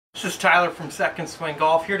This is Tyler from Second Swing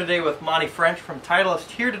Golf, here today with Monty French from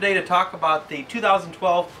Titleist, here today to talk about the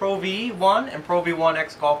 2012 Pro V1 and Pro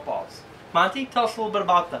V1x golf balls. Monty, tell us a little bit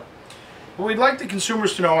about them. What we'd like the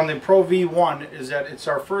consumers to know on the Pro V1 is that it's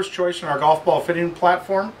our first choice in our golf ball fitting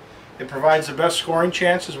platform. It provides the best scoring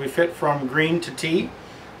chance as we fit from green to tee.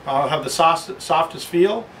 It'll have the softest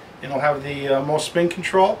feel, and it'll have the most spin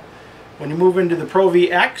control. When you move into the Pro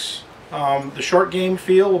VX, the short game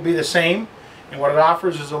feel will be the same. And what it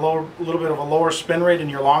offers is a little bit of a lower spin rate in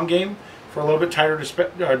your long game for a little bit tighter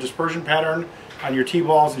dispersion pattern on your tee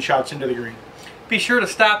balls and shots into the green. Be sure to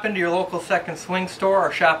stop into your local Second Swing store or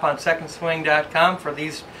shop on secondswing.com for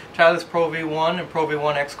these Titleist Pro V1 and Pro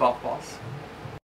V1x golf balls.